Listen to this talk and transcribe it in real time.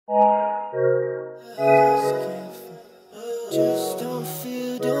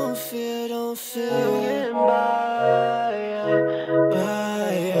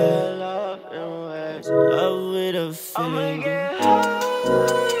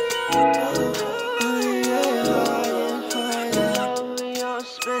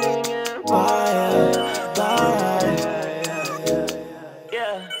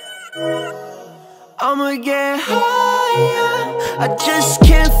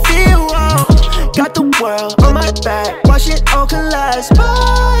Got the world on my back, watch it all collapse.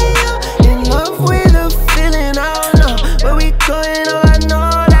 Boy, in love with a feeling, I don't know where we going, all I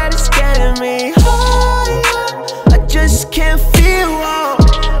know that it's getting me higher. I just can't feel wrong.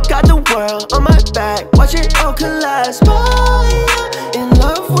 Got the world on my back, watch it all collapse. Boy, in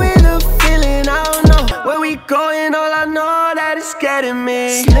love with a feeling, I don't know where we going, all I know that it's getting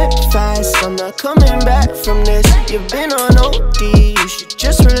me. Slip fast, I'm not coming back from this. You've been on OD, you should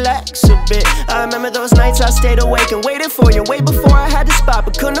just relax a bit. I remember those nights I stayed awake and waited for you, way before I had the spot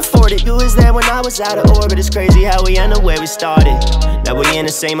but couldn't afford it. You was there when I was out of orbit. It's crazy how we end up where we started. Now we in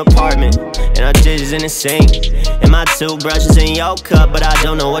the same apartment, and our dishes in the sink, and my toothbrushes in your cup, but I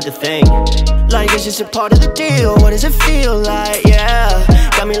don't know what to think. Like, it's just a part of the deal. What does it feel like? Yeah,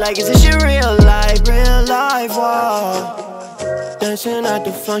 got me like, is this your real life? Real life, wow. Dancing at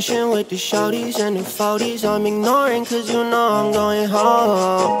the function with the shawties and the 40s. I'm ignoring cause you know I'm going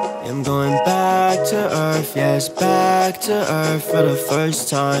home. I'm going back to earth, yes, back to earth for the first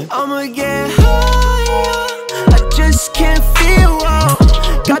time. I'ma get higher, I just can't feel wrong.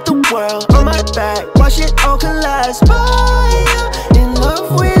 Got the world on my back, watch it all collapse. Boy,